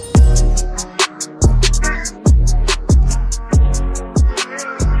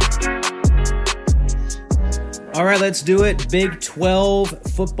All right, let's do it. Big 12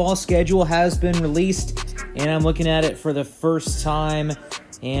 football schedule has been released, and I'm looking at it for the first time,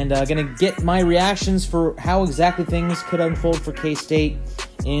 and going to get my reactions for how exactly things could unfold for K-State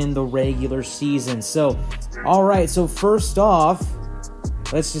in the regular season. So, all right, so first off,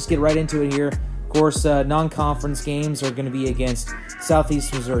 let's just get right into it here. Of course, non-conference games are going to be against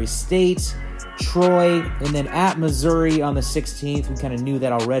Southeast Missouri State, Troy, and then at Missouri on the 16th. We kind of knew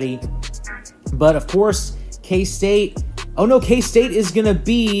that already. But, of course, K-State is going to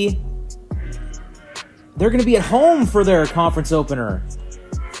be, they're going to be at home for their conference opener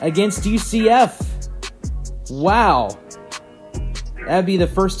against UCF. Wow. That'd be the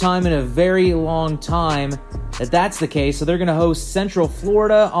first time in a very long time that's the case. So they're going to host Central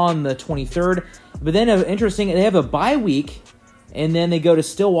Florida on the 23rd. But then, interesting, they have a bye week, and then they go to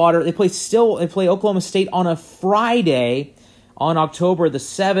Stillwater. They play Oklahoma State on a Friday on October the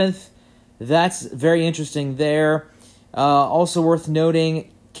 7th. That's very interesting there. Also worth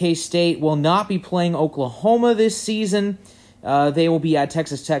noting, K-State will not be playing Oklahoma this season. They will be at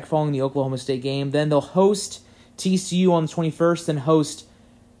Texas Tech following the Oklahoma State game. Then they'll host TCU on the 21st, then host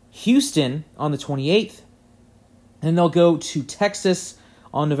Houston on the 28th. Then they'll go to Texas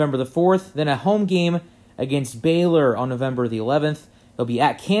on November the 4th. Then a home game against Baylor on November the 11th. They'll be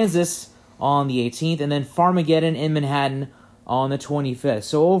at Kansas on the 18th. And then Farmageddon in Manhattan on the 25th.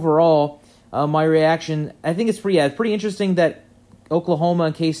 So overall, my reaction, I think it's pretty interesting that Oklahoma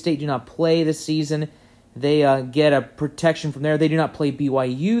and K-State do not play this season. They get a protection from there. They do not play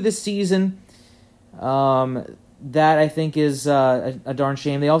BYU this season. That, I think, is a darn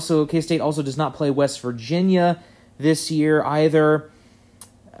shame. K-State also does not play West Virginia this year either.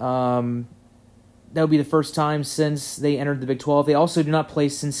 That would be the first time since they entered the Big 12. They also do not play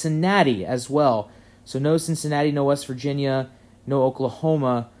Cincinnati as well. So no Cincinnati, no West Virginia, no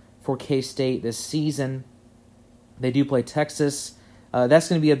Oklahoma for K-State this season. They do play Texas. That's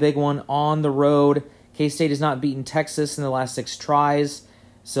going to be a big one on the road. K-State has not beaten Texas in the last 6 tries.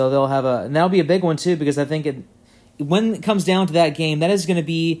 So they'll have and that'll be a big one too, because I think when it comes down to that game, that is going to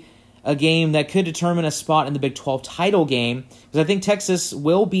be a game that could determine a spot in the Big 12 title game, because I think Texas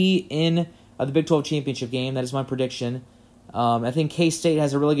will be in the Big 12 championship game. That is my prediction. I think K-State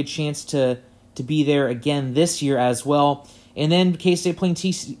has a really good chance to be there again this year as well. And then K-State playing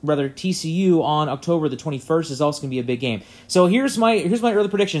TCU on October the 21st is also going to be a big game. So here's my early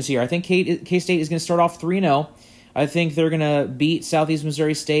predictions here. I think K-State is going to start off 3-0. I think they're going to beat Southeast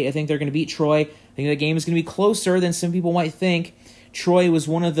Missouri State. I think they're going to beat Troy. I think the game is going to be closer than some people might think. Troy was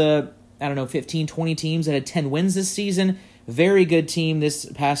one of the, 15, 20 teams that had 10 wins this season. Very good team this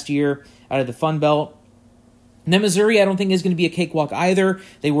past year out of the Fun Belt. And then Missouri, I don't think is going to be a cakewalk either.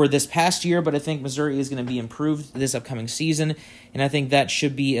 They were this past year, but I think Missouri is going to be improved this upcoming season, and I think that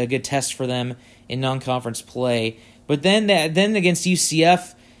should be a good test for them in non-conference play. But then against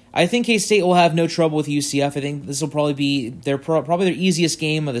UCF, I think K-State will have no trouble with UCF. I think this will probably be probably their easiest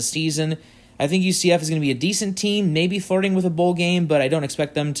game of the season. I think UCF is going to be a decent team, maybe flirting with a bowl game, but I don't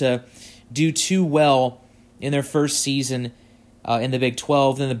expect them to do too well in their first season in the Big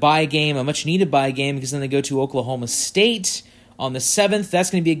 12. Then the bye game, a much-needed bye game, because then they go to Oklahoma State on the 7th.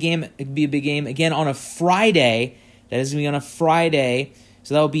 That's going to be a big game, again, on a Friday. That is going to be on a Friday,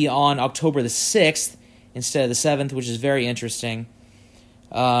 so that will be on October the 6th instead of the 7th, which is very interesting.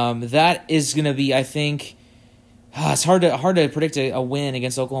 That is going to be, I think, it's hard to predict a win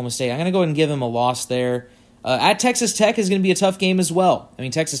against Oklahoma State. I'm going to go ahead and give them a loss there. At Texas Tech is going to be a tough game as well. I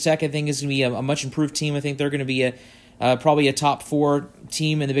mean, Texas Tech, I think, is going to be a much improved team. I think they're going to be probably a top 4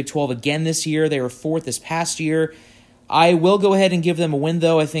 team in the Big 12 again this year. They were 4th this past year. I will go ahead and give them a win,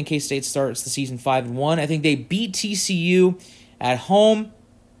 though. I think K-State starts the season 5-1. I think they beat TCU at home.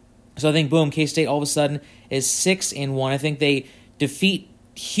 So I think, boom, K-State all of a sudden is 6-1. I think they defeat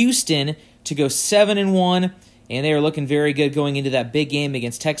Houston to go 7-1, and they are looking very good going into that big game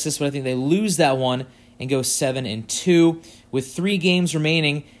against Texas, but I think they lose that one and go 7-2. With 3 games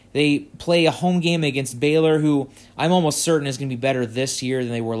remaining, they play a home game against Baylor, who I'm almost certain is going to be better this year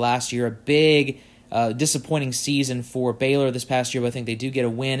than they were last year. A big, disappointing season for Baylor this past year, but I think they do get a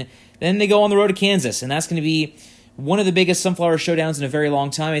win. Then they go on the road to Kansas, and that's going to be one of the biggest Sunflower Showdowns in a very long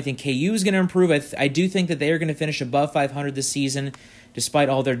time. I think KU is going to improve. I do think that they are going to finish above 500 this season, despite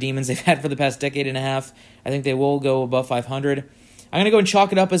all their demons they've had for the past decade and a half. I think they will go above 500. I'm going to go and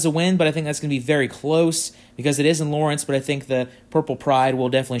chalk it up as a win, but I think that's going to be very close because it is in Lawrence, but I think the Purple Pride will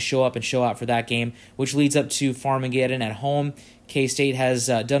definitely show up and show out for that game, which leads up to Farmageddon at home. K-State has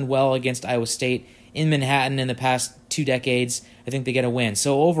done well against Iowa State in Manhattan in the past 2 decades. I think they get a win.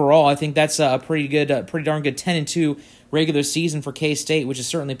 So overall, I think that's a pretty darn good 10-2 regular season for K-State, which is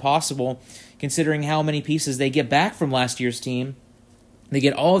certainly possible considering how many pieces they get back from last year's team. They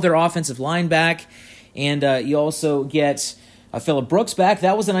get all of their offensive line back, and you also get Phillip Brooks back.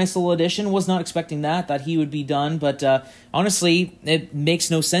 That was a nice little addition. Was not expecting that. Thought he would be done, but honestly, it makes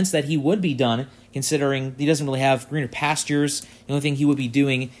no sense that he would be done, considering he doesn't really have greener pastures. The only thing he would be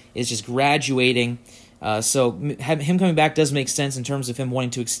doing is just graduating. So him coming back does make sense in terms of him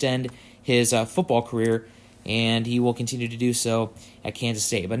wanting to extend his football career, and he will continue to do so at Kansas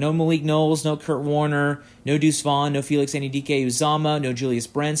State. But no Malik Knowles, no Kurt Warner, no Deuce Vaughn, no Felix Anudike-Uzomah, no Julius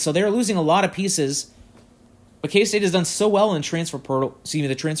Brents. So they're losing a lot of pieces. But K-State has done so well in the transfer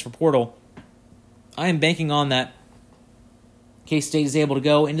portal. I am banking on that. K-State is able to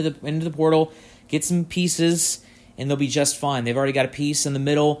go into the portal, get some pieces, and they'll be just fine. They've already got a piece in the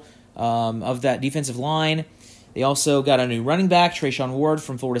middle of that defensive line. They also got a new running back, Trayshawn Ward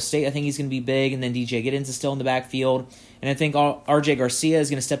from Florida State. I think he's going to be big, and then DJ Giddens is still in the backfield. And I think RJ Garcia is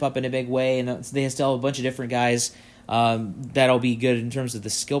going to step up in a big way, and they still have a bunch of different guys that'll be good in terms of the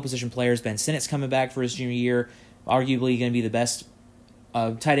skill position players. Ben Sinnott's coming back for his junior year, arguably going to be the best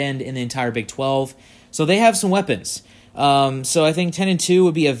tight end in the entire Big 12. So they have some weapons. So I think 10-2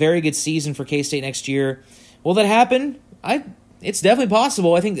 would be a very good season for K-State next year. Will that happen? It's definitely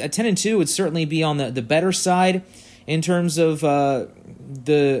possible. I think a 10-2 would certainly be on the better side in terms of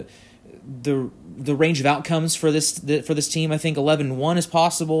the range of outcomes for this team. I think 11-1 is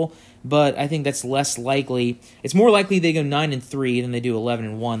possible, but I think that's less likely. It's more likely they go 9-3 than they do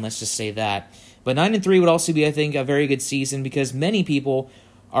 11-1. Let's just say that. But 9-3 would also be, I think, a very good season because many people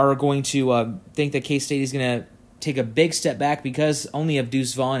are going to think that K-State is going to take a big step back because only of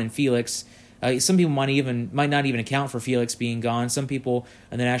Deuce Vaughn and Felix. Some people might not even account for Felix being gone. Some people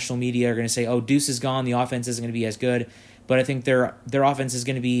in the national media are going to say, "Oh, Deuce is gone. The offense isn't going to be as good." But I think their offense is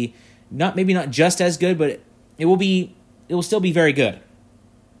going to be not just as good, but it will still be very good.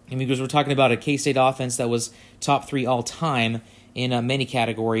 And because we're talking about a K-State offense that was top 3 all time in many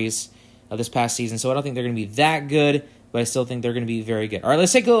categories this past season, so I don't think they're going to be that good. But I still think they're going to be very good. All right,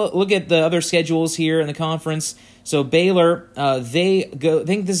 let's take a look at the other schedules here in the conference. So Baylor, they go. I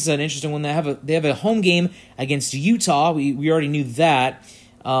think this is an interesting one. They have a home game against Utah. We already knew that.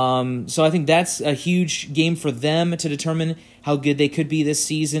 So I think that's a huge game for them to determine how good they could be this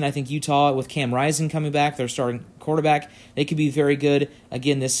season. I think Utah, with Cam Rising coming back, their starting quarterback, they could be very good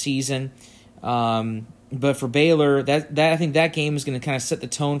again this season. But for Baylor, that I think that game is going to kind of set the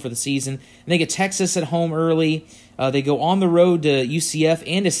tone for the season. And they get Texas at home early. They go on the road to UCF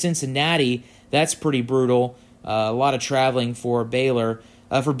and to Cincinnati. That's pretty brutal. A lot of traveling for Baylor.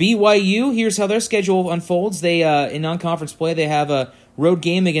 For BYU, here's how their schedule unfolds. They in non-conference play, they have a road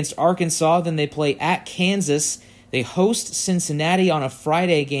game against Arkansas. Then they play at Kansas. They host Cincinnati on a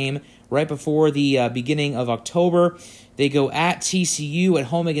Friday game right before the beginning of October. They go at TCU at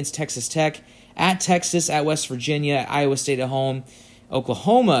home against Texas Tech. At Texas, at West Virginia, at Iowa State at home,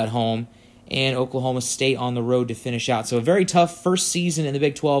 Oklahoma at home, and Oklahoma State on the road to finish out. So a very tough first season in the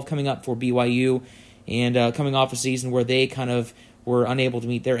Big 12 coming up for BYU, and coming off a season where they kind of were unable to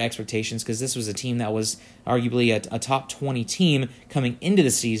meet their expectations because this was a team that was arguably a top 20 team coming into the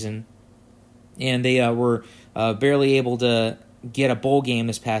season, and they were barely able to get a bowl game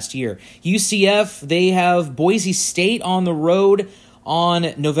this past year. UCF, they have Boise State on the road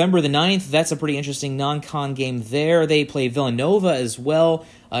on November the 9th. That's a pretty interesting non-con game there. They play Villanova as well.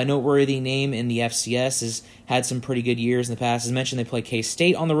 A noteworthy name in the FCS, has had some pretty good years in the past. As mentioned, they play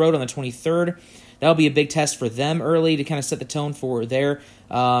K-State on the road on the 23rd. That'll be a big test for them early to kind of set the tone for their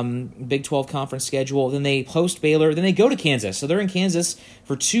Big 12 conference schedule. Then they host Baylor. Then they go to Kansas. So they're in Kansas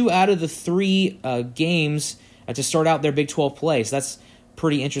for 2 out of the 3 games to start out their Big 12 play. So that's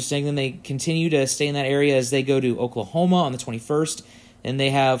pretty interesting. Then they continue to stay in that area as they go to Oklahoma on the 21st, and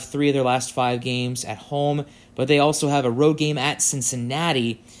they have 3 of their last 5 games at home, but they also have a road game at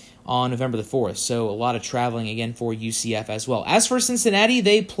Cincinnati on November the 4th, so a lot of traveling again for UCF as well. As for Cincinnati,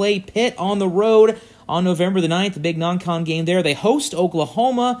 they play Pitt on the road on November the 9th, a big non-con game there. They host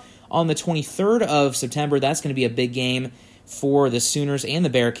Oklahoma on the 23rd of September. That's going to be a big game for the Sooners and the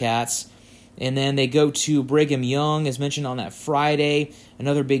Bearcats. And then they go to Brigham Young, as mentioned, on that Friday.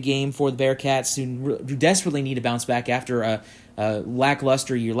 Another big game for the Bearcats who desperately need to bounce back after a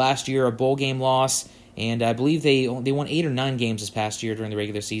lackluster year last year, a bowl game loss. And I believe they won 8 or 9 games this past year during the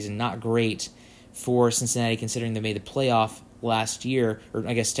regular season. Not great for Cincinnati considering they made the playoff last year, or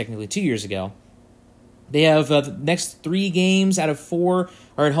I guess technically 2 years ago. They have the next 3 games out of 4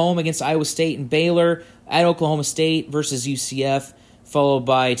 are at home against Iowa State and Baylor, at Oklahoma State versus UCF, followed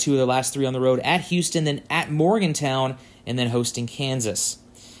by 2 of their last 3 on the road at Houston, then at Morgantown, and then hosting Kansas.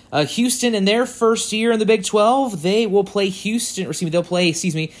 Houston, in their first year in the Big 12, they will play they'll play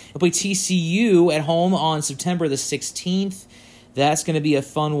TCU at home on September the 16th. That's going to be a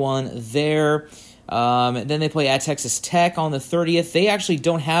fun one there. Then they play at Texas Tech on the 30th. They actually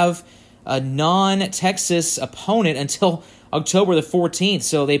don't have a non-Texas opponent until October the 14th.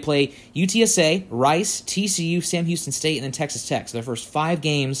 So they play UTSA, Rice, TCU, Sam Houston State, and then Texas Tech. So their first 5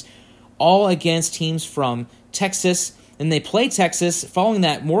 games, all against teams from Texas. Then they play Texas following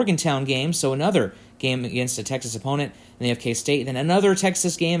that Morgantown game, so another game against a Texas opponent. Then they have K-State, then another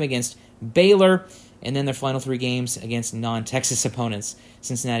Texas game against Baylor, and then their final 3 games against non-Texas opponents,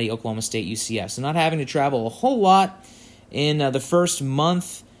 Cincinnati, Oklahoma State, UCF. So not having to travel a whole lot in the first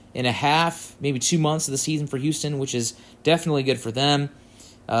month and a half, maybe 2 months of the season for Houston, which is definitely good for them.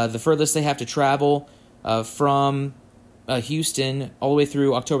 The furthest they have to travel from Houston all the way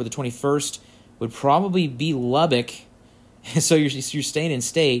through October the 21st would probably be Lubbock. So you're staying in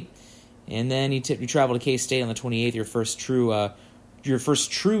state, and then you travel to K-State on the 28th, your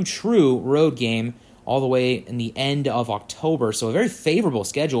first true road game all the way in the end of October. So a very favorable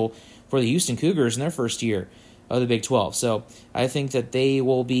schedule for the Houston Cougars in their first year of the Big 12. So I think that they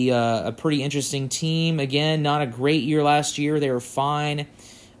will be a pretty interesting team. Again, not a great year last year. They were fine.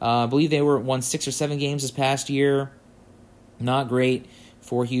 I believe they won 6 or 7 games this past year. Not great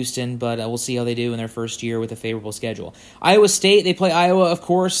for Houston, but we'll see how they do in their first year with a favorable schedule. Iowa State, they play Iowa, of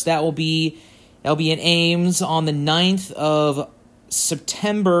course. That'll be in Ames on the 9th of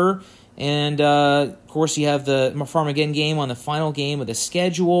September. And, of course, you have the Farmageddon game on the final game of the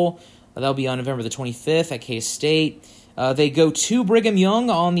schedule. That'll be on November the 25th at K-State. They go to Brigham Young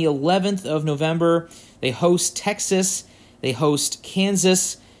on the 11th of November. They host Texas. They host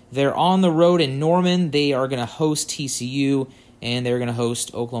Kansas. They're on the road in Norman. They are going to host TCU, and they're going to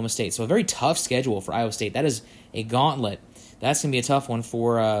host Oklahoma State. So a very tough schedule for Iowa State. That is a gauntlet. That's going to be a tough one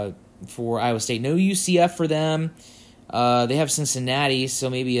for Iowa State. No UCF for them. They have Cincinnati, so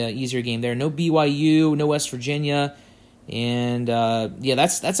maybe an easier game there. No BYU, no West Virginia. And,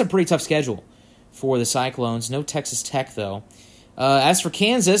 that's a pretty tough schedule for the Cyclones. No Texas Tech, though. As for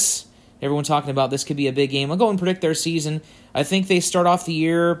Kansas, everyone talking about this could be a big game. I'll go and predict their season. I think they start off the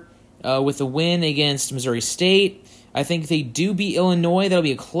year with a win against Missouri State. I think they do beat Illinois. That'll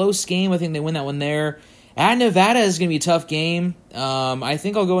be a close game. I think they win that one there. At Nevada is going to be a tough game. I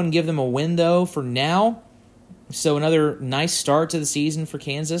think I'll go and give them a win, though, for now. So another nice start to the season for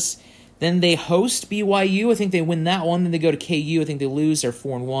Kansas. Then they host BYU. I think they win that one. Then they go to KU. I think they lose. They're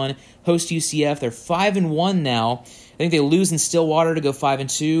 4-1. Host UCF. They're 5-1 now. I think they lose in Stillwater to go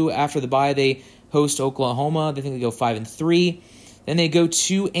 5-2. After the bye, they host Oklahoma. I think they go 5-3. Then they go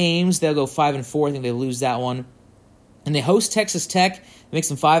to Ames. They'll go 5-4. I think they lose that one. And they host Texas Tech. It makes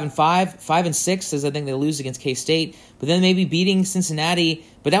them 5-5, 5-6, as I think they lose against K-State. But then maybe beating Cincinnati.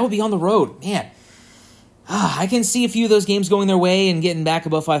 But that would be on the road. Man, I can see a few of those games going their way and getting back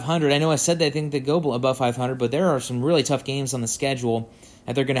above 500. I know I said that I think they go above 500, but there are some really tough games on the schedule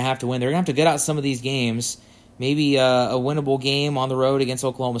that they're going to have to win. They're going to have to get out some of these games. Maybe a winnable game on the road against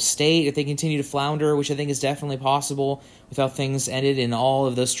Oklahoma State if they continue to flounder, which I think is definitely possible with how things ended in all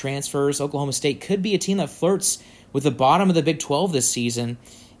of those transfers. Oklahoma State could be a team that flirts with the bottom of the Big 12 this season.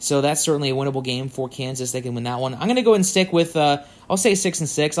 So that's certainly a winnable game for Kansas. They can win that one. I'm going to go ahead and stick with, I'll say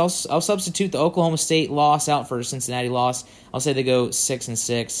 6-6. I'll substitute the Oklahoma State loss out for a Cincinnati loss. I'll say they go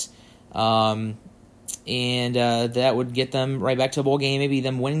 6-6. And that would get them right back to a bowl game. Maybe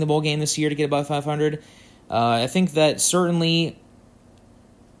them winning the bowl game this year to get above 500. I think that certainly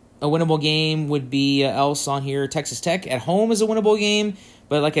a winnable game would be else on here. Texas Tech at home is a winnable game.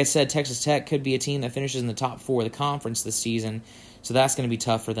 But like I said, Texas Tech could be a team that finishes in the top 4 of the conference this season. So that's going to be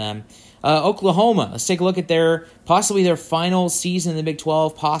tough for them. Oklahoma, let's take a look at possibly their final season in the Big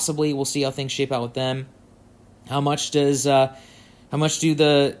 12. Possibly, we'll see how things shape out with them. How much do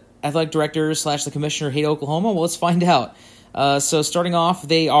the athletic directors / the commissioner hate Oklahoma? Well, let's find out. So starting off,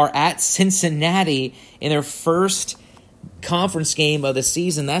 they are at Cincinnati in their first conference game of the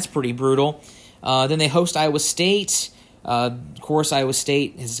season. That's pretty brutal. Then they host Iowa State. Of course, Iowa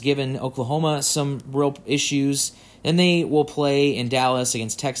State has given Oklahoma some real issues. Then they will play in Dallas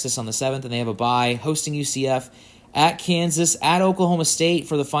against Texas on the 7th, and they have a bye, hosting UCF at Kansas, at Oklahoma State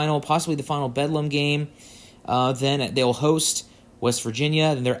for possibly the final Bedlam game. Then they'll host West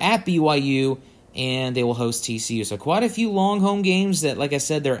Virginia. Then they're at BYU, and they will host TCU. So quite a few long home games that, like I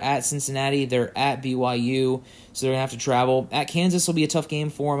said, they're at Cincinnati, they're at BYU, so they're going to have to travel. At Kansas will be a tough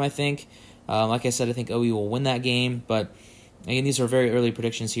game for them, I think. Like I said, I think OU will win that game, but again, these are very early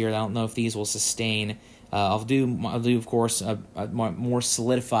predictions here. I don't know if these will sustain I'll do of course a more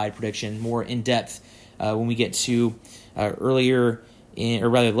solidified prediction, more in depth when we get to later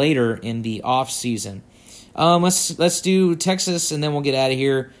in the off season. Let's do Texas, and then we'll get out of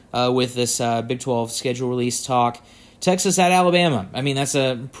here with this Big 12 schedule release talk. Texas at Alabama. I mean, that's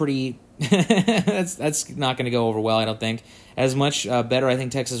a pretty that's not going to go over well, I don't think. As much better I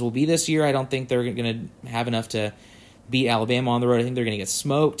think Texas will be this year, I don't think they're going to have enough to beat Alabama on the road. I think they're going to get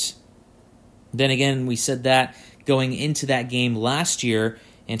smoked. Then again, we said that going into that game last year,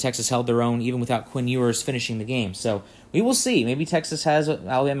 and Texas held their own even without Quinn Ewers finishing the game. So we will see. Maybe Texas has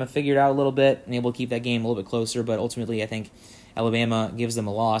Alabama figured out a little bit and able to keep that game a little bit closer, but ultimately I think Alabama gives them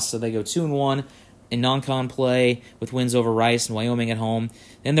a loss. So they go 2-1 in non-con play with wins over Rice and Wyoming at home.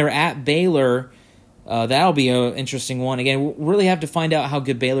 Then they're at Baylor. That'll be an interesting one. Again, we'll really have to find out how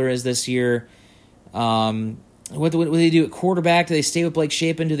good Baylor is this year. What do they do at quarterback? Do they stay with Blake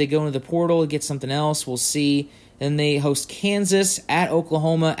Shapen? Do they go into the portal and get something else? We'll see. Then they host Kansas, at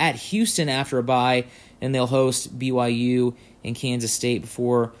Oklahoma, at Houston after a bye, and they'll host BYU and Kansas State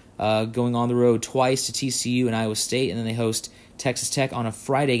before going on the road twice to TCU and Iowa State, and then they host Texas Tech on a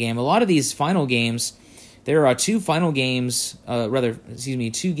Friday game. A lot of these final games, there are two games on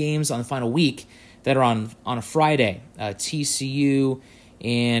the final week that are on a Friday. TCU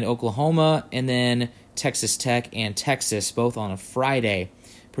and Oklahoma, and then Texas Tech and Texas, both on a Friday.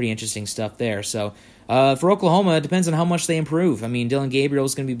 Pretty interesting stuff there. So for Oklahoma, it depends on how much they improve. I mean, Dylan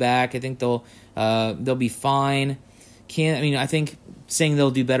Gabriel's going to be back. I think they'll be fine. I think saying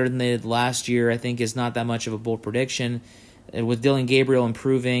they'll do better than they did last year, I think, is not that much of a bold prediction. With Dylan Gabriel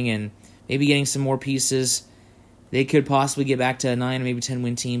improving and maybe getting some more pieces, they could possibly get back to a 9 or maybe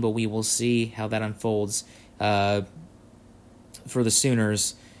 10-win team, but we will see how that unfolds for the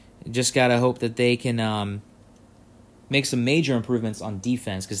Sooners. Just got to hope that they can make some major improvements on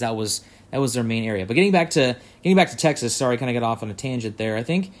defense, because that was their main area. But getting back to Texas, sorry, I kind of got off on a tangent there. I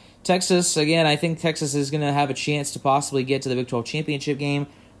think Texas is going to have a chance to possibly get to the Big 12 championship game.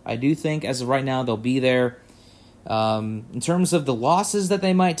 I do think as of right now they'll be there. In terms of the losses that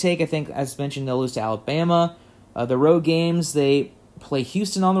they might take, I think, as mentioned, they'll lose to Alabama. The road games, they play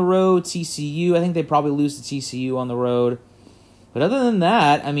Houston on the road, TCU. I think they probably lose to TCU on the road. But other than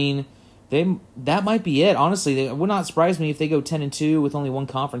that, I mean, that might be it. Honestly, it would not surprise me if they go 10-2 with only one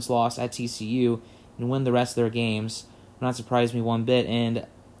conference loss at TCU and win the rest of their games. It would not surprise me one bit. And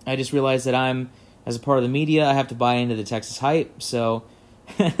I just realized that as a part of the media, I have to buy into the Texas hype. So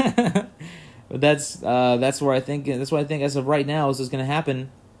that's where I think as of right now is going to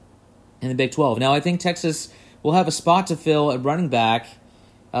happen in the Big 12. Now I think Texas will have a spot to fill at running back.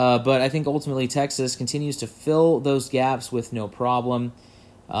 But I think ultimately Texas continues to fill those gaps with no problem.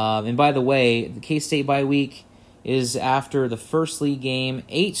 And by the way, the K-State bye week is after the first league game.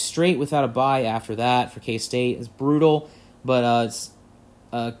 8 straight without a bye after that for K-State. It's brutal, but it's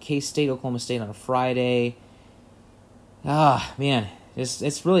K-State, Oklahoma State on a Friday. Man,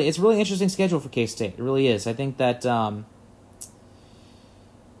 it's really interesting schedule for K-State. It really is. I think that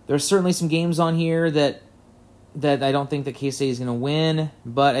there's certainly some games on here that I don't think that K-State is going to win,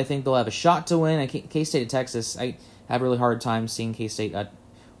 but I think they'll have a shot to win. K-State at Texas, I have a really hard time seeing K-State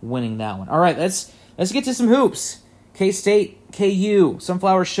winning that one. All right, let's get to some hoops. K-State, KU,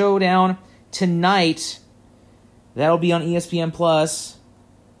 Sunflower Showdown tonight. That'll be on ESPN Plus,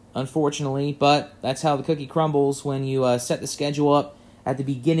 unfortunately, but that's how the cookie crumbles when you set the schedule up at the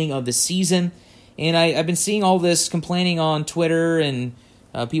beginning of the season. And I've been seeing all this complaining on Twitter, and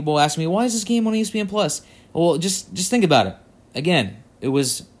people ask me, why is this game on ESPN Plus? Well, just think about it. Again,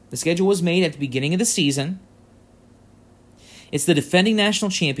 the schedule was made at the beginning of the season. It's the defending national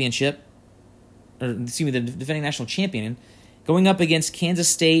championship, the defending national champion, going up against Kansas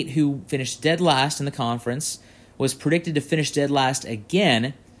State, who finished dead last in the conference, was predicted to finish dead last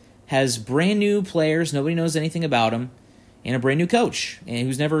again, has brand new players, nobody knows anything about him, and a brand new coach, and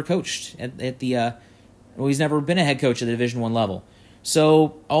who's never coached he's never been a head coach at the Division I level.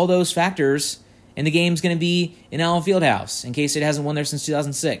 So all those factors. And the game's going to be in Allen Fieldhouse, in case it hasn't won there since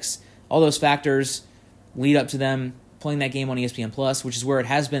 2006. All those factors lead up to them playing that game on ESPN+, which is where it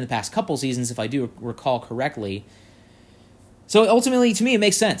has been the past couple seasons, if I do recall correctly. So ultimately, to me, it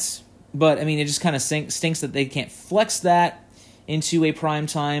makes sense. But, I mean, it just kind of stinks that they can't flex that into a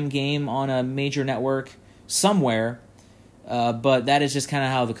primetime game on a major network somewhere. But that is just kind of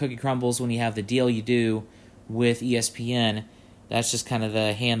how the cookie crumbles when you have the deal you do with ESPN. That's just kind of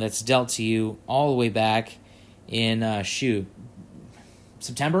the hand that's dealt to you all the way back in,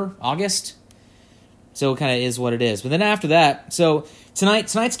 September, August? So it kind of is what it is. But then after that, so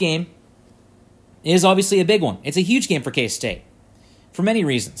tonight's game is obviously a big one. It's a huge game for K-State for many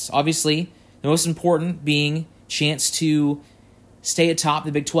reasons. Obviously, The most important being chance to stay atop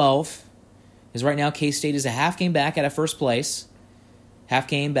the Big 12. Because right now K-State is a half game back out of first place. Half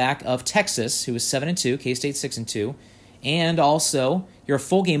game back of Texas, who is 7-2. K-State 6-2. And also, you're a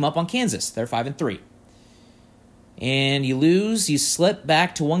full game up on Kansas. They're 5-3. And you lose, you slip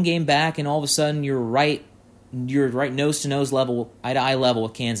back to one game back, and all of a sudden you're right nose-to-nose level, eye-to-eye level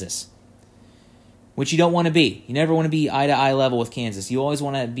with Kansas. Which you don't want to be. You never want to be eye-to-eye level with Kansas. You always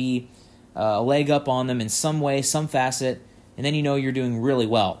want to be a leg up on them in some way, some facet, and then you know you're doing really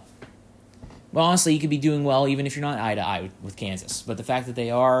well. Well, honestly, you could be doing well even if you're not eye-to-eye with Kansas. But the fact that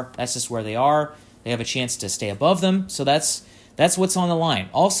they are, that's just where they are. They have a chance to stay above them, so that's what's on the line.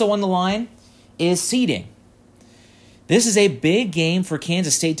 Also on the line is seeding. This is a big game for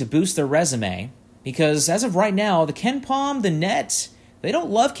Kansas State to boost their resume because as of right now, the KenPom, the net, they don't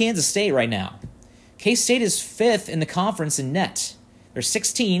love Kansas State right now. K-State is 5th in the conference in net. They're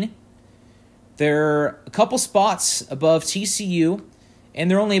 16. They're a couple spots above TCU, and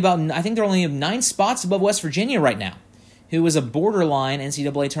they're only 9 spots above West Virginia right now, who is a borderline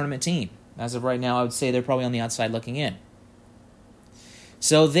NCAA tournament team. As of right now, I would say they're probably on the outside looking in.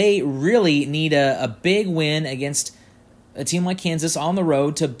 So they really need a big win against a team like Kansas on the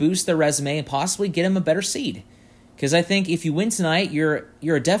road to boost their resume and possibly get them a better seed. Because I think if you win tonight, you're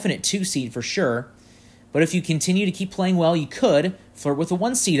a definite 2 seed for sure. But if you continue to keep playing well, you could flirt with a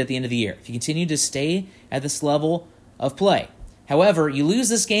 1 seed at the end of the year. If you continue to stay at this level of play. However, you lose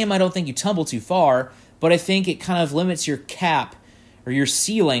this game, I don't think you tumble too far, but I think it kind of limits your cap or your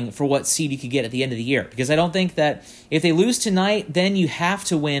ceiling for what seed you could get at the end of the year. Because I don't think that if they lose tonight, then you have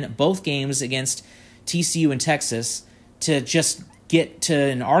to win both games against TCU and Texas to just get to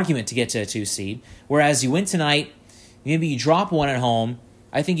an argument to get to a 2 seed. Whereas you win tonight, maybe you drop one at home,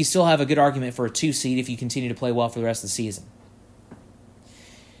 I think you still have a good argument for a 2 seed if you continue to play well for the rest of the season.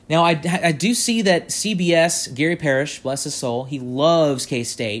 Now, I do see that CBS, Gary Parrish, bless his soul, he loves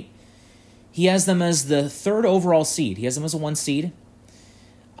K-State. He has them as the 3rd overall seed. He has them as a 1 seed.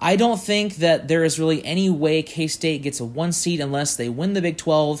 I don't think that there is really any way K-State gets a 1 seed unless they win the Big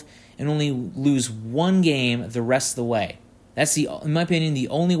 12 and only lose 1 game the rest of the way. That's, in my opinion, the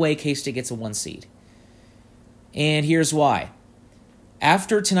only way K-State gets a 1 seed. And here's why.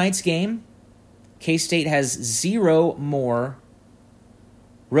 After tonight's game, K-State has 0 more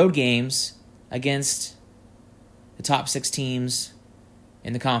road games against the top 6 teams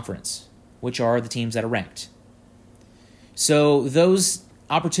in the conference, which are the teams that are ranked. So those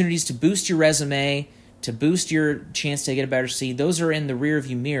opportunities to boost your resume, to boost your chance to get a better seed, those are in the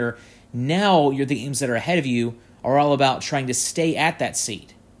rearview mirror. Now the games that are ahead of you are all about trying to stay at that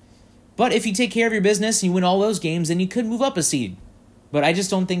seed. But if you take care of your business and you win all those games, then you could move up a seed. But I just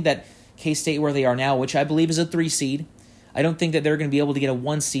don't think that K-State, where they are now, which I believe is a 3 seed, I don't think that they're going to be able to get a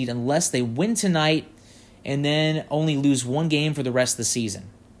 1 seed unless they win tonight and then only lose 1 game for the rest of the season.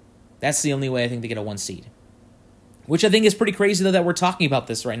 That's the only way I think they get a 1 seed. Which I think is pretty crazy, though, that we're talking about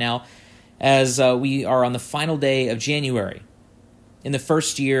this right now as we are on the final day of January in the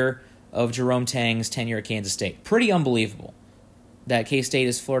first year of Jerome Tang's tenure at Kansas State. Pretty unbelievable that K-State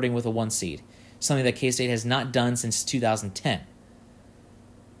is flirting with a 1 seed, something that K-State has not done since 2010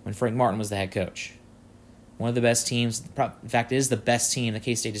 when Frank Martin was the head coach. One of the best teams, in fact, is the best team that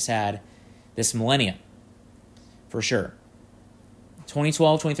K-State has had this millennium, for sure.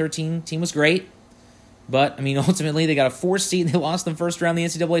 2012, 2013 team was great, but, I mean, ultimately they got a 4 seed and they lost in the first round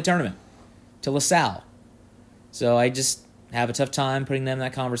of the NCAA tournament to LaSalle. So I just have a tough time putting them in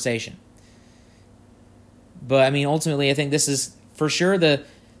that conversation. But, I mean, ultimately I think this is for sure the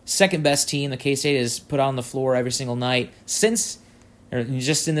second best team that K-State has put on the floor every single night since, or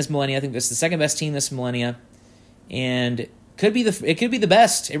just in this millennia. I think this is the second best team this millennia. And it could be the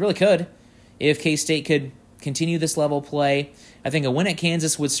best. It really could. If K-State could continue this level of play, I think a win at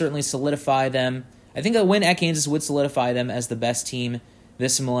Kansas would certainly solidify them. I think a win at Kansas would solidify them as the best team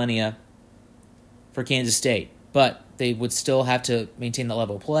this millennia for Kansas State. But they would still have to maintain the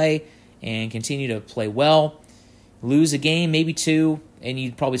level of play and continue to play well. Lose a game, maybe 2, and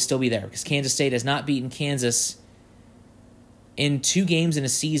you'd probably still be there because Kansas State has not beaten Kansas in 2 games in a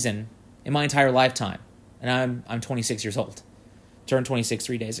season in my entire lifetime. And I'm 26 years old. Turned 26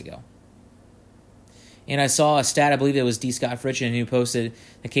 3 days ago. And I saw a stat, I believe it was D. Scott Fritchen, who posted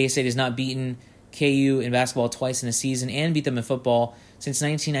that K-State has not beaten KU in basketball twice in a season and beat them in football since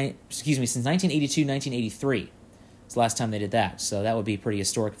 1982, 1983. It's the last time they did that. So that would be pretty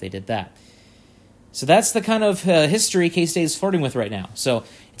historic if they did that. So that's the kind of history K-State is flirting with right now. So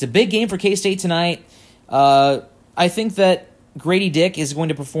it's a big game for K-State tonight. I think that Grady Dick is going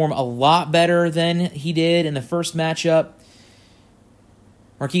to perform a lot better than he did in the first matchup.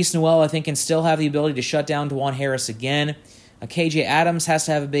 Marquise Noel, I think, can still have the ability to shut down DeJuan Harris again. KJ Adams has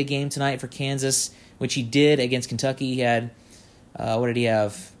to have a big game tonight for Kansas, which he did against Kentucky. He had, what did he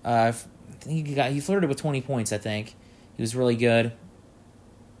have? I think he flirted with 20 points, I think. He was really good.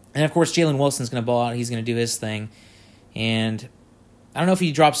 And, of course, Jalen Wilson's going to ball out. He's going to do his thing. And I don't know if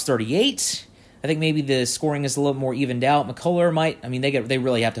he drops 38. I think maybe the scoring is a little more evened out. McCullough might. I mean, they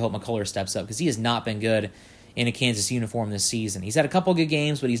really have to hope McCullough steps up because he has not been good in a Kansas uniform this season. He's had a couple good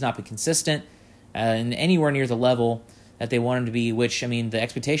games, but he's not been consistent and anywhere near the level that they want him to be, which, I mean, the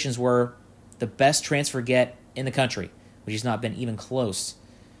expectations were the best transfer get in the country, which he's not been even close.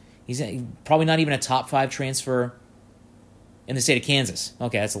 He's probably not even a top 5 transfer in the state of Kansas.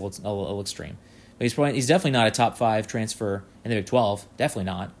 Okay, that's a little extreme. But he's definitely not a top 5 transfer in the Big 12.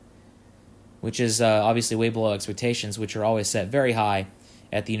 Definitely not. Which is obviously way below expectations, which are always set very high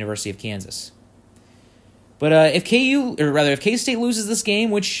at the University of Kansas. But if K-State loses this game,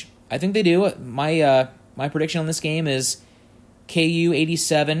 which I think they do, my prediction on this game is KU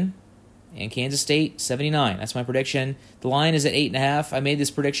 87 and Kansas State 79. That's my prediction. The line is at 8.5. I made this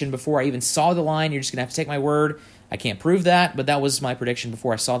prediction before I even saw the line. You're just going to have to take my word. I can't prove that, but that was my prediction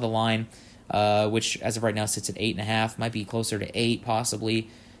before I saw the line, which as of right now sits at 8.5. Might be closer to 8 possibly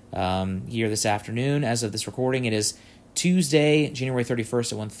here this afternoon. As of this recording, it is Tuesday, January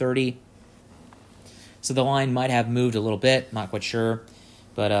 31st at 1:30. So the line might have moved a little bit. Not quite sure.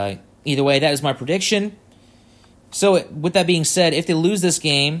 But either way, that is my prediction. So with that being said, if they lose this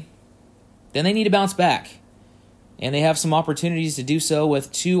game, then they need to bounce back. And they have some opportunities to do so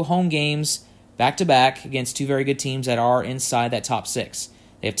with 2 home games back-to-back against 2 very good teams that are inside that top 6.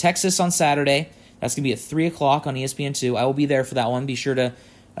 They have Texas on Saturday. That's going to be at 3 o'clock on ESPN2. I will be there for that one. Be sure to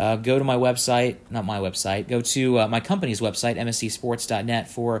go to my website, not my website, go to my company's website, mscsports.net,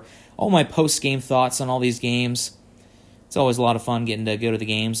 for all my post-game thoughts on all these games. It's always a lot of fun getting to go to the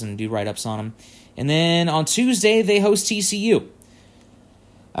games and do write-ups on them. And then on Tuesday, they host TCU.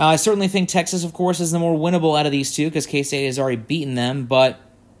 I certainly think Texas, of course, is the more winnable out of these two because K-State has already beaten them, but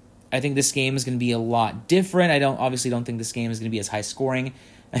I think this game is going to be a lot different. I obviously don't think this game is going to be as high scoring.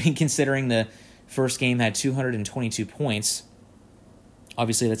 I mean, considering the first game had 222 points,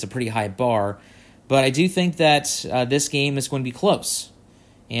 obviously that's a pretty high bar, but I do think that this game is going to be close.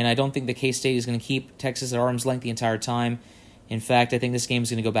 And I don't think that K-State is going to keep Texas at arm's length the entire time. In fact, I think this game is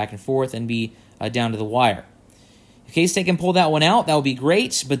going to go back and forth and be down to the wire. If K-State can pull that one out, that would be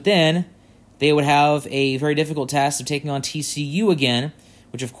great. But then they would have a very difficult task of taking on TCU again,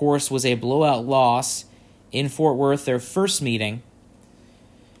 which, of course, was a blowout loss in Fort Worth, their first meeting.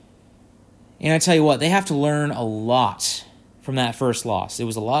 And I tell you what, they have to learn a lot from that first loss. It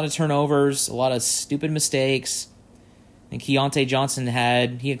was a lot of turnovers, a lot of stupid mistakes. I think Keontae Johnson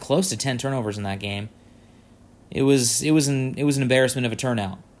had close to 10 turnovers in that game. It was an embarrassment of a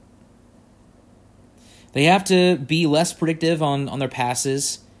turnout. They have to be less predictive on their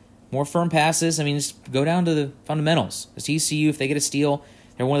passes, more firm passes. I mean, just go down to the fundamentals. As TCU, if they get a steal,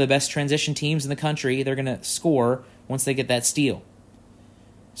 they're one of the best transition teams in the country. They're going to score once they get that steal.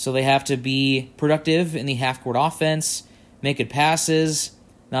 So they have to be productive in the half-court offense, make good passes,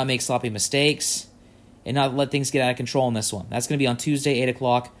 not make sloppy mistakes, and not let things get out of control in this one. That's going to be on Tuesday, 8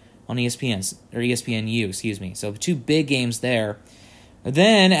 o'clock on ESPNU. So 2 big games there.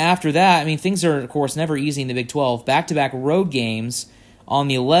 Then after that, I mean, things are, of course, never easy in the Big 12. Back-to-back road games on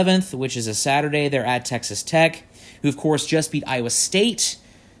the 11th, which is a Saturday. They're at Texas Tech, who, of course, just beat Iowa State.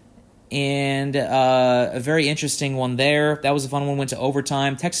 And a very interesting one there. That was a fun one, went to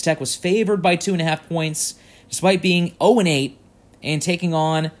overtime. Texas Tech was favored by 2.5 points, despite being 0-8 and taking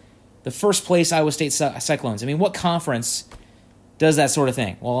on the first-place Iowa State Cyclones. I mean, what conference does that sort of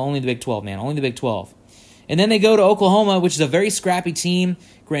thing? Well, only the Big 12, man. Only the Big 12. And then they go to Oklahoma, which is a very scrappy team.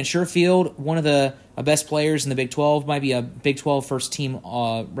 Grant Sherfield, one of the best players in the Big 12, might be a Big 12 first team,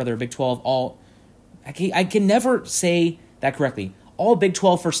 a Big 12 all. I can never say that correctly. All Big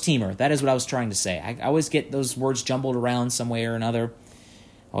 12 first teamer. That is what I was trying to say. I always get those words jumbled around some way or another.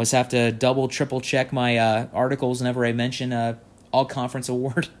 I always have to double, triple check my articles whenever I mention all conference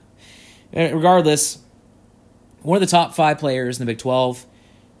award. Regardless, one of the top 5 players in the Big 12.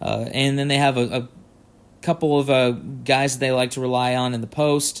 And then they have a couple of guys that they like to rely on in the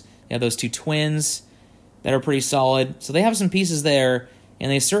post. They have those 2 twins that are pretty solid. So they have some pieces there,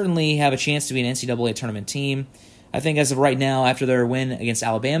 and they certainly have a chance to be an NCAA tournament team. I think as of right now, after their win against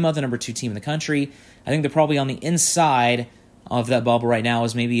Alabama, the number 2 team in the country, I think they're probably on the inside of that bubble right now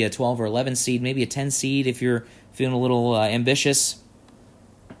as maybe a 12 or 11 seed, maybe a 10 seed if you're feeling a little ambitious.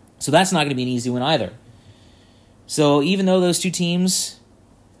 So that's not going to be an easy one either. So even though those 2 teams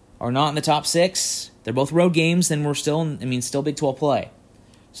are not in the top 6, they're both road games, then we're still Big 12 play.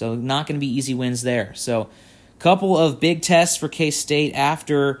 So not going to be easy wins there. So couple of big tests for K-State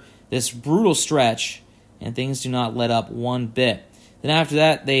after this brutal stretch, and things do not let up one bit. Then after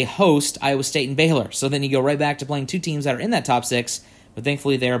that, they host Iowa State and Baylor. So then you go right back to playing two teams that are in that top 6, but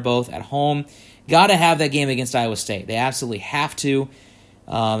thankfully they are both at home. Got to have that game against Iowa State. They absolutely have to.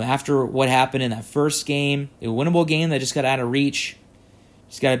 After what happened in that first game, a winnable game that just got out of reach.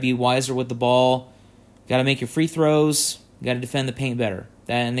 Just got to be wiser with the ball. Got to make your free throws. Got to defend the paint better.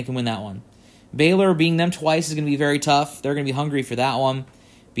 And they can win that one. Baylor, beating them twice is going to be very tough. They're going to be hungry for that one.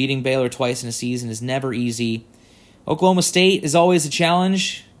 Beating Baylor twice in a season is never easy. Oklahoma State is always a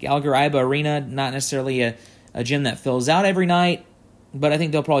challenge. Gallagher-Iba Arena, not necessarily a gym that fills out every night, but I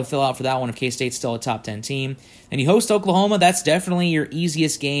think they'll probably fill out for that one if K-State's still a top 10 team. And you host Oklahoma, that's definitely your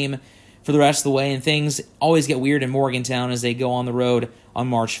easiest game for the rest of the way, and things always get weird in Morgantown as they go on the road on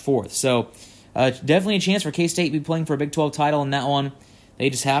March 4th. So definitely a chance for K-State to be playing for a Big 12 title in that one. They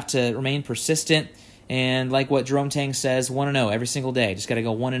just have to remain persistent, and like what Jerome Tang says, 1-0 every single day. Just got to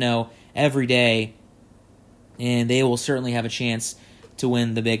go 1-0 every day, and they will certainly have a chance to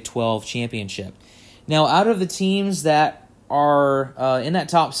win the Big 12 championship. Now, out of the teams that are in that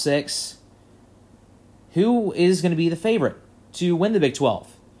top 6, who is going to be the favorite to win the Big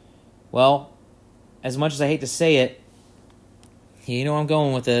 12? Well, as much as I hate to say it, you know where I'm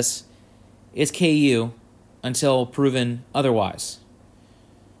going with this, it's KU until proven otherwise.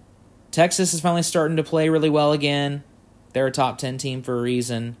 Texas is finally starting to play really well again. They're a top 10 team for a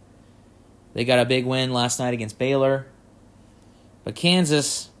reason. They got a big win last night against Baylor. But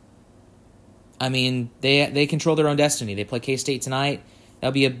Kansas, I mean, they control their own destiny. They play K-State tonight.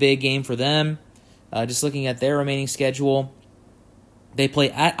 That'll be a big game for them. Just looking at their remaining schedule, they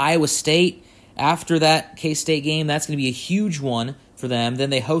play at Iowa State. After that K-State game, that's going to be a huge one for them. Then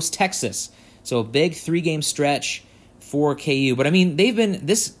they host Texas. So a big 3-game stretch for KU. But I mean, they've been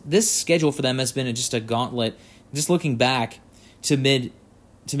this schedule for them has been just a gauntlet. Just looking back to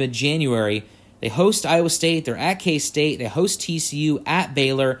mid-January, they host Iowa State, they're at K-State, they host TCU at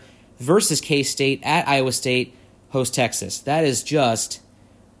Baylor versus K-State at Iowa State, host Texas. That is just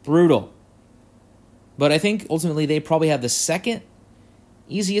brutal. But I think ultimately they probably have the second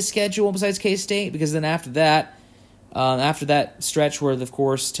easiest schedule besides K-State, because then after that stretch where, of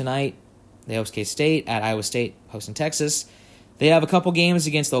course, tonight they host K-State, at Iowa State, hosting Texas. They have a couple games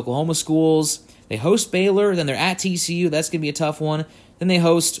against the Oklahoma schools. They host Baylor, then they're at TCU. That's going to be a tough one. Then they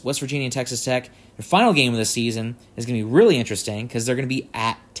host West Virginia and Texas Tech. Their final game of the season is going to be really interesting because they're going to be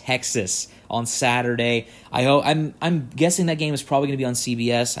at Texas on Saturday. I'm guessing that game is probably going to be on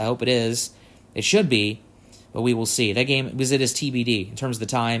CBS. I hope it is. It should be, but we will see. That game, because it is TBD in terms of the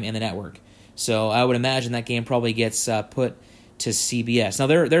time and the network. So I would imagine that game probably gets put to CBS. Now,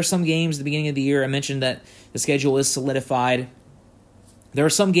 there are some games at the beginning of the year. I mentioned that the schedule is solidified. There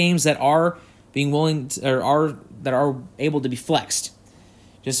are some games that are being willing to, or are able to be flexed.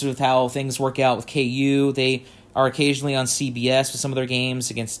 Just with how things work out with KU, they are occasionally on CBS with some of their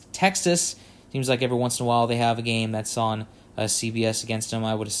games against Texas. Seems like every once in a while they have a game that's on CBS against them.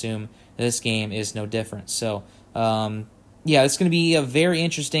 I would assume this game is no different. So, it's going to be a very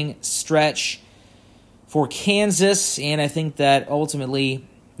interesting stretch for Kansas, and I think that ultimately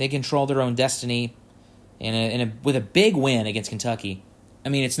they control their own destiny with a big win against Kentucky. I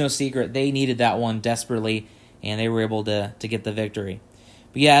mean, it's no secret they needed that one desperately, and they were able to get the victory.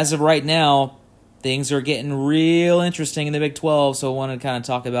 But yeah, as of right now, things are getting real interesting in the Big 12, so I want to kind of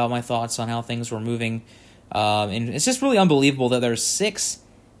talk about my thoughts on how things were moving. And it's just really unbelievable that there's 6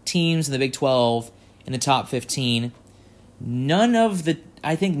 teams in the Big 12 in the top 15. None of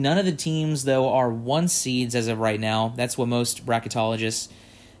the teams, though, are 1 seeds as of right now. That's what most bracketologists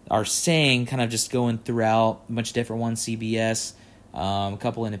are saying, kind of just going throughout a bunch of different ones, CBS, a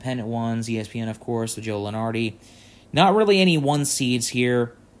couple independent ones, ESPN, of course, with Joe Lunardi. Not really any 1 seeds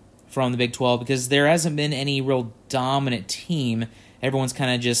here from the Big 12 because there hasn't been any real dominant team. Everyone's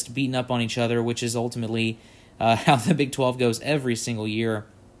kind of just beating up on each other, which is ultimately how the Big 12 goes every single year.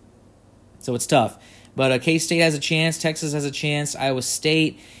 So it's tough. But K-State has a chance. Texas has a chance. Iowa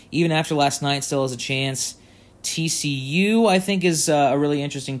State, even after last night, still has a chance. TCU, I think, is a really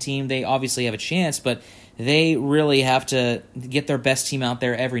interesting team. They obviously have a chance, but they really have to get their best team out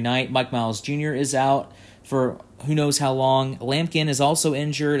there every night. Mike Miles Jr. is out for who knows how long. Lampkin is also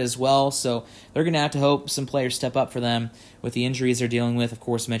injured as well, so they're going to have to hope some players step up for them with the injuries they're dealing with. Of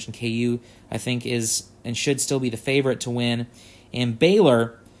course, I mentioned KU, I think, is and should still be the favorite to win. And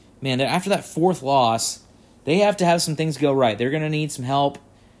Baylor, man, after that 4th loss, they have to have some things go right. They're going to need some help.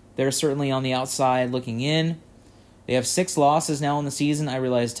 They're certainly on the outside looking in. They have 6 losses now in the season. I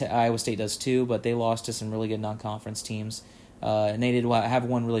realize Iowa State does too, but they lost to some really good non-conference teams. and they did have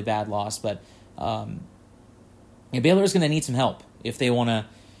one really bad loss. But Baylor is going to need some help if they want to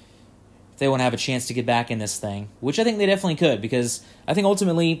have a chance to get back in this thing, which I think they definitely could, because I think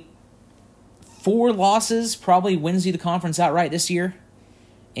ultimately 4 losses probably wins you the conference outright this year,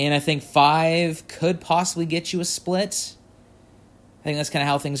 and I think 5 could possibly get you a split. I think that's kind of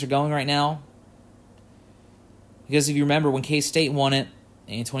how things are going right now. Because if you remember, when K-State won it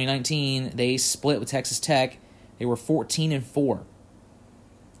in 2019, they split with Texas Tech. They were 14-4.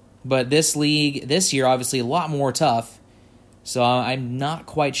 But this league, this year, obviously a lot more tough. So I'm not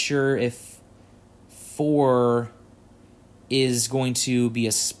quite sure if 4 is going to be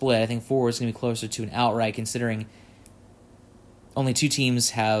a split. I think 4 is going to be closer to an outright, considering only 2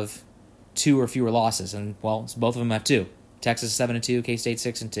 teams have 2 or fewer losses. And, well, both of them have 2. Texas 7-2, K-State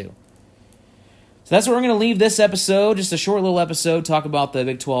 6-2. So that's where we're going to leave this episode. Just a short little episode, talk about the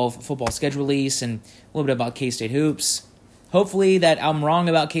Big 12 football schedule release and a little bit about K-State hoops. Hopefully that I'm wrong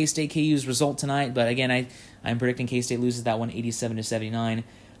about K-State KU's result tonight, but again, I'm predicting K-State loses that one 87-79.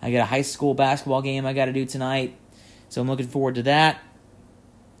 I got a high school basketball game I got to do tonight, so I'm looking forward to that.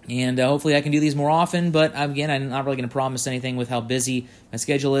 And hopefully I can do these more often, but again, I'm not really going to promise anything with how busy my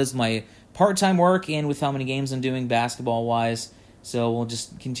schedule is, my part-time work, and with how many games I'm doing basketball-wise. So we'll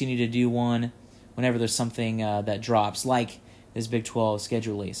just continue to do one whenever there's something that drops, like this Big 12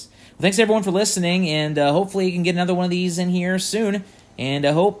 schedule release. Well, thanks everyone for listening, and hopefully you can get another one of these in here soon. And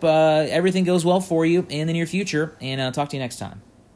I hope everything goes well for you in the near future, and I'll talk to you next time.